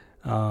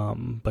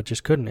 but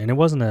just couldn't. And it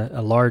wasn't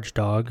a large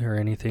dog or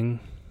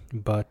anything,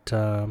 but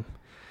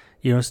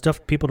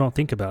stuff people don't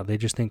think about. They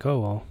just think, oh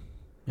well,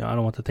 I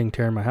don't want the thing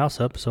tearing my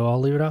house up, so I'll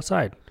leave it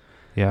outside.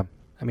 Yeah.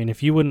 I mean,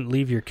 if you wouldn't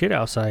leave your kid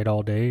outside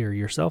all day or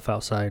yourself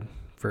outside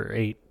for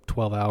 8,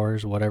 12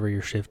 hours, whatever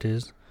your shift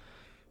is,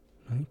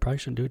 you probably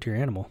shouldn't do it to your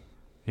animal.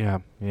 Yeah,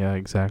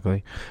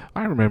 exactly.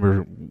 I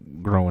remember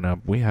growing up,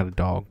 we had a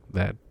dog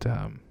that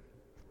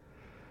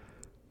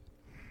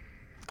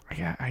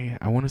I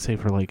want to say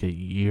for like a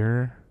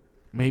year,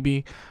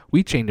 maybe.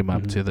 We chained him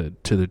up to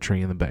the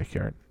tree in the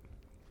backyard.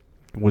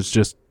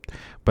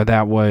 But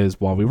that was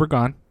while we were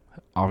gone.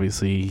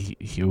 Obviously,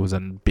 he was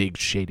in a big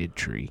shaded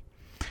tree.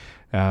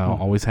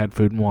 Always had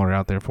food and water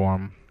out there for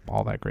him.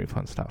 All that great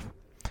fun stuff.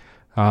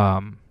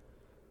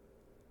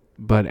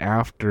 But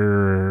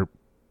after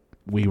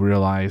we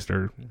realized,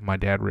 or my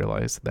dad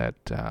realized, that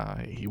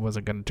he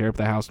wasn't going to tear up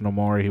the house no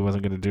more. He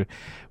wasn't going to do.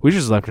 We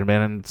just left him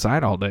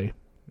inside all day,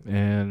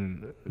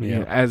 and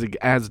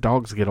as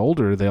dogs get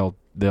older, they'll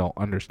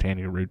understand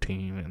your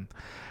routine, and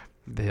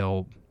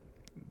they're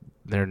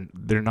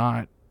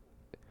not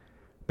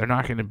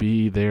going to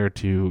be there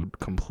to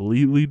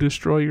completely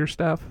destroy your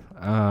stuff.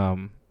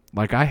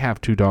 Like I have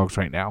 2 dogs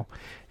right now,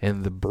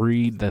 and the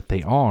breed that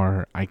they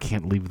are, I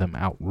can't leave them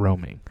out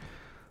roaming.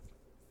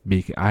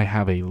 I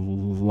have a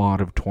lot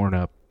of torn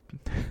up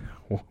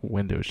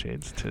window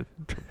shades to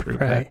prove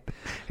that,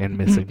 and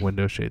missing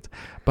window shades.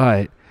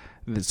 But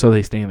so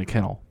they stay in the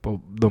kennel. But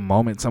the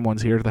moment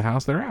someone's here at the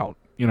house, they're out.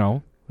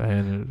 And they're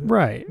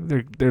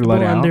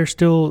let out.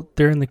 And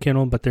they're in the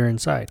kennel, but they're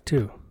inside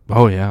too.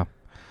 Oh yeah.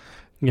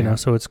 You know,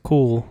 so it's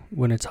cool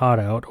when it's hot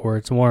out, or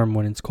it's warm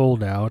when it's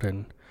cold out,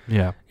 and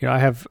I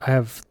have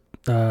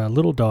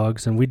little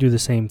dogs, and we do the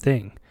same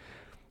thing.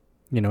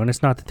 And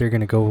it's not that they're going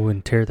to go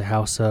and tear the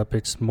house up.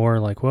 It's more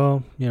like,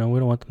 well, we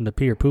don't want them to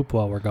pee or poop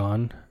while we're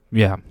gone.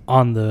 Yeah.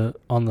 On the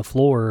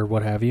floor or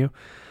what have you.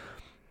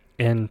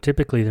 And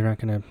typically they're not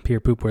going to pee or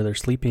poop where they're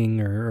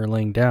sleeping or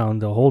laying down.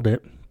 They'll hold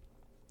it.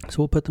 So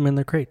we'll put them in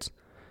their crates.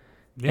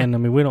 Yeah. And I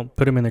mean, we don't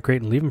put them in the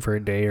crate and leave them for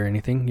a day or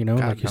anything.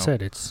 Like you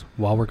said, it's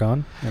while we're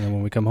gone. And then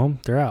when we come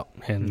home, they're out.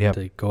 And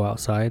they go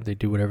outside. They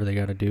do whatever they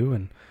got to do.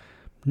 And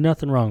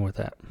nothing wrong with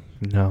that.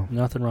 No.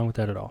 Nothing wrong with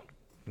that at all.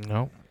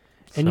 No.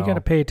 And you got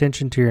to pay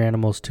attention to your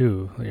animals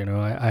too.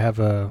 I have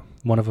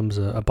one of them's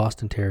a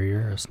Boston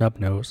Terrier, a snub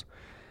nose,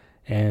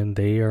 and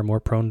they are more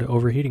prone to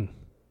overheating.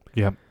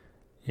 Yep.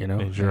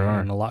 They sure are.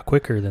 And a lot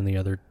quicker than the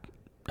other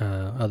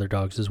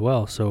dogs as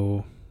well.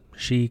 So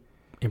she,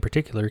 in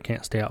particular,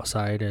 can't stay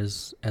outside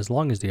as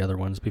long as the other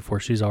ones before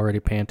she's already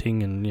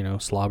panting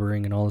and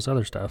slobbering and all this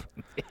other stuff.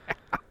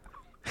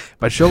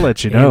 But she'll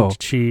let you know.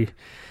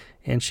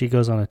 And she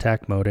goes on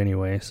attack mode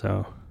anyway.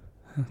 So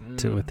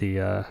with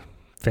the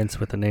fence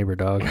with the neighbor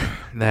dog.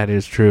 That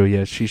is true.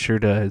 Yes, she sure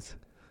does.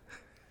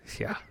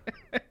 Yeah.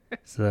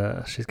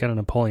 She's got a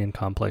Napoleon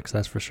complex,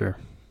 that's for sure.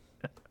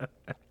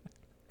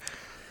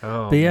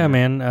 But yeah,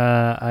 man,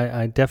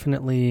 I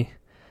definitely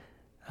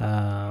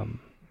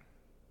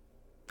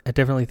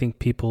think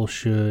people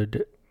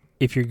should,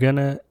 if you're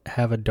gonna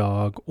have a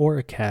dog or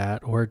a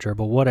cat or a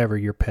gerbil, whatever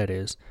your pet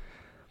is,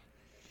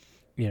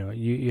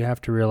 you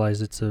have to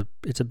realize it's a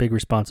big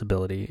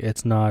responsibility.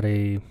 It's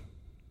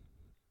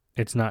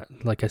not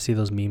like I see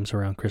those memes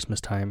around Christmas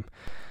time.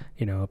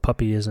 A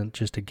puppy isn't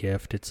just a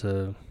gift. It's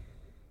a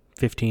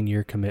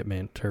 15-year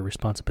commitment or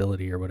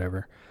responsibility or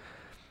whatever.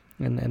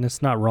 And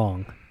it's not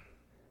wrong.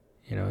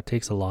 It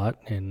takes a lot,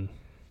 and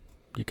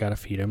you got to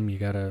feed them. You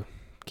got to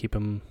keep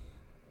them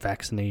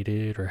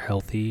vaccinated or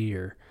healthy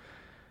or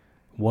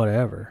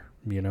whatever,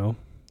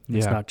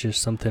 It's not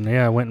just something,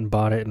 I went and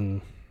bought it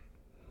and,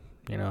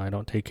 I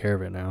don't take care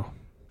of it now.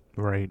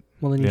 Right.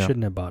 Well, then you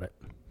shouldn't have bought it.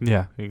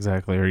 Yeah,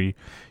 exactly. Or you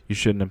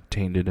shouldn't have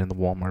obtained it in the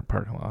Walmart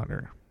parking lot,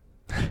 or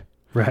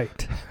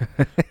right.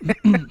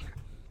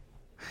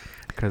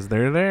 Because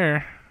they're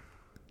there.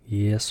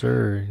 Yes,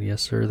 sir.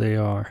 Yes, sir, they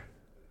are.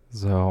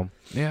 So,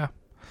 yeah.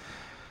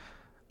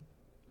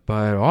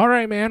 But, all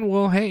right, man.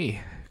 Well,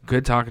 hey,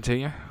 good talking to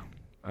you.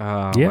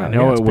 I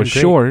know it was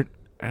short.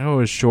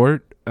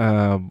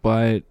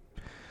 But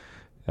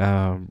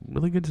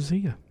really good to see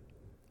you.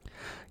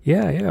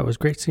 Yeah, it was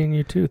great seeing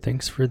you, too.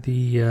 Thanks for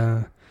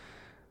the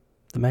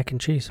mac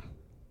and cheese.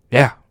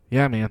 Yeah,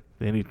 man.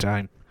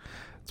 Anytime.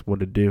 That's what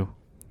to do.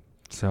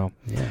 So,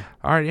 yeah.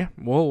 All right, yeah.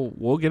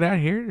 We'll get out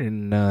of here,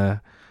 and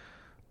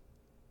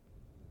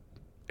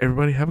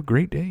everybody have a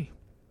great day.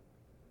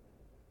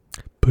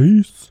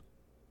 Peace.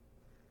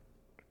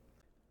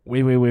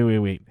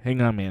 Wait.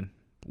 Hang on, man.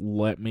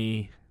 Let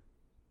me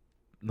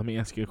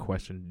ask you a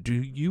question. Do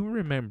you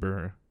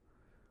remember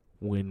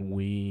when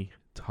we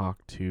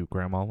talked to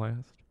Grandma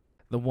last?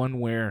 The one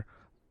where,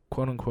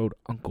 quote unquote,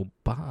 Uncle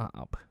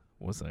Bob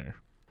was there.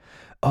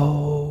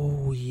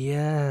 Oh,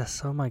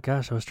 yes. Oh, my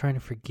gosh. I was trying to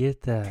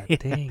forget that.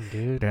 Dang,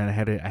 dude. I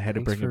had to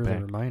Thanks bring for it back.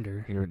 the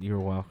reminder. You're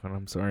welcome.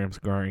 I'm sorry I'm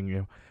scarring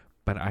you,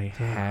 but I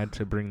had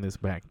to bring this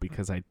back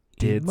because I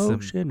did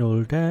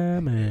Emotional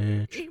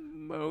damage.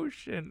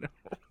 Emotional.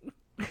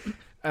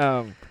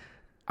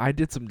 I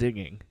did some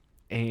digging,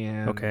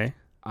 and Okay.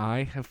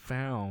 I have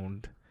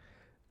found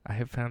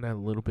out a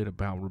little bit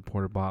about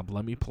Reporter Bob.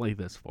 Let me play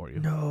this for you.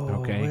 No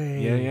Okay.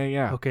 way.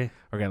 Yeah. Okay.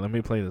 Okay, let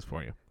me play this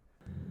for you.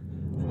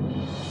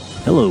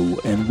 Hello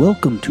and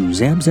welcome to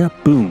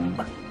Zamzap Boom,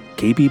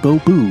 KB Bo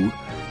Boo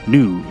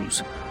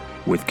News,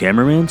 with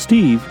cameraman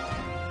Steve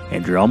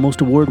and your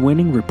almost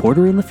award-winning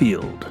reporter in the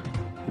field,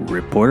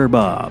 Reporter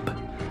Bob.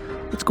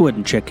 Let's go ahead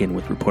and check in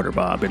with Reporter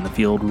Bob in the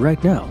field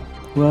right now.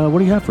 What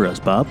do you have for us,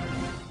 Bob?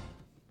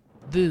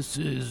 This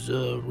is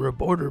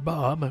Reporter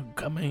Bob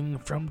coming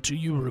to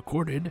you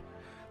recorded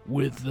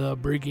with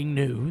breaking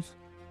news.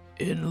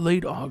 In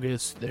late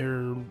August,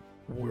 there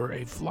were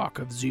a flock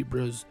of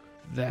zebras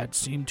that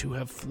seemed to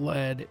have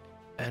fled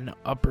an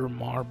Upper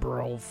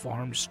Marlboro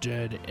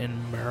farmstead in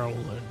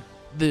Maryland.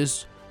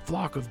 This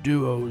flock of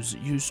duos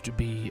used to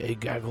be a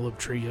gaggle of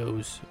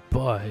trios,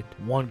 but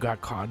one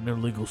got caught in an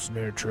illegal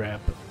snare trap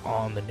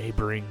on the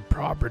neighboring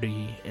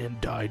property and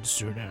died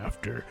soon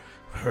after.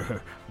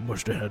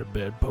 Must have had a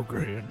bad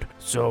poker hand.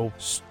 So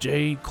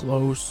stay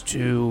close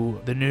to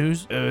the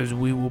news as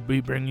we will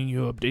be bringing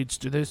you updates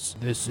to this.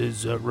 This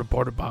is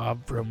Reporter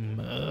Bob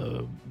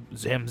from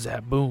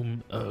Zamzap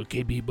Boom,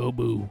 KB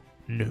Bobu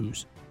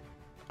News.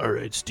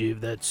 Alright, Steve,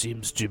 that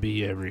seems to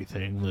be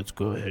everything. Let's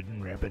go ahead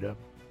and wrap it up.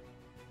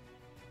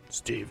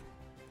 Steve.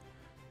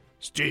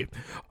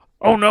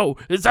 Oh no,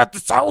 is that the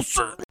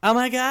salsa? Oh,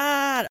 my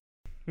God.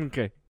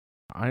 Okay.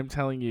 I'm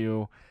telling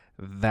you,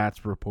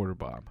 that's Reporter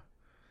Bob.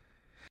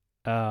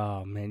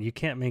 Oh, man. You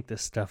can't make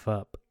this stuff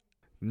up.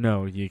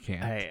 No, you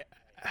can't.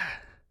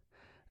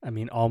 I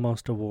mean,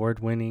 almost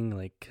award-winning.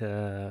 Like,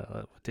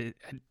 I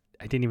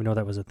didn't even know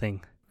that was a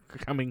thing.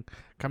 Coming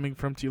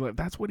from Tula.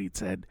 That's what he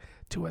said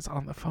to us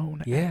on the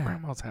phone Yeah. at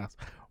Grandma's house.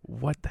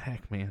 What the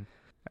heck, man?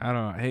 I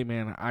don't know. Hey,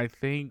 man, I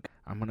think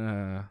I'm going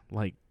to,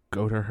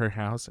 go to her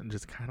house and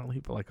just kind of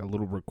leave, a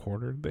little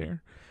recorder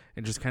there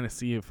and just kind of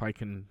see if I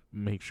can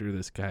make sure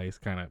this guy is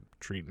kind of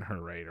treating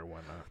her right or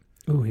whatnot.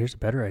 Ooh, here's a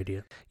better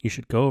idea. You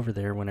should go over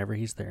there whenever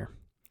he's there.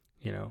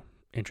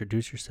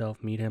 Introduce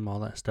yourself, meet him, all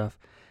that stuff.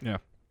 Yeah.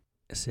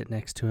 Sit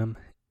next to him,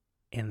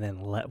 and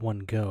then let one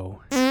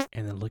go, and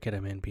then look at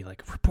him and be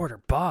like, Reporter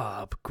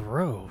Bob,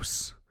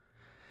 gross.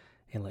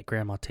 And let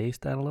Grandma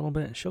taste that a little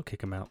bit, and she'll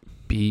kick him out.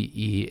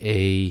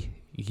 Beautiful.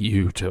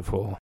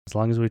 As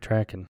long as we're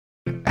tracking.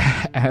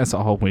 As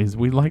always,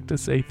 we'd like to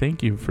say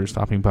thank you for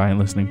stopping by and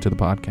listening to the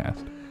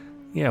podcast.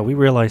 Yeah, we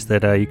realized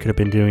that you could have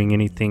been doing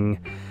anything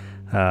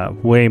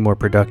way more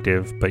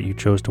productive, but you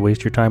chose to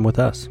waste your time with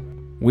us.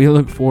 We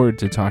look forward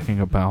to talking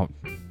about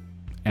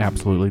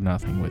absolutely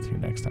nothing with you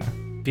next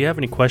time. If you have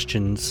any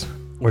questions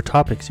or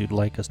topics you'd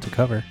like us to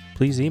cover,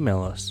 please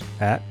email us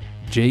at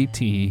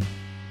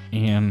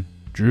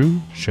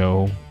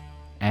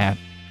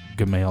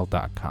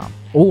jtandrewshow@gmail.com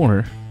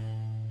or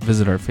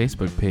visit our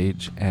Facebook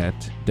page at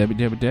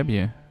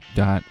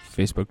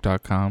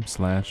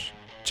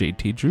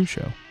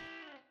www.facebook.com/JTDrewShow.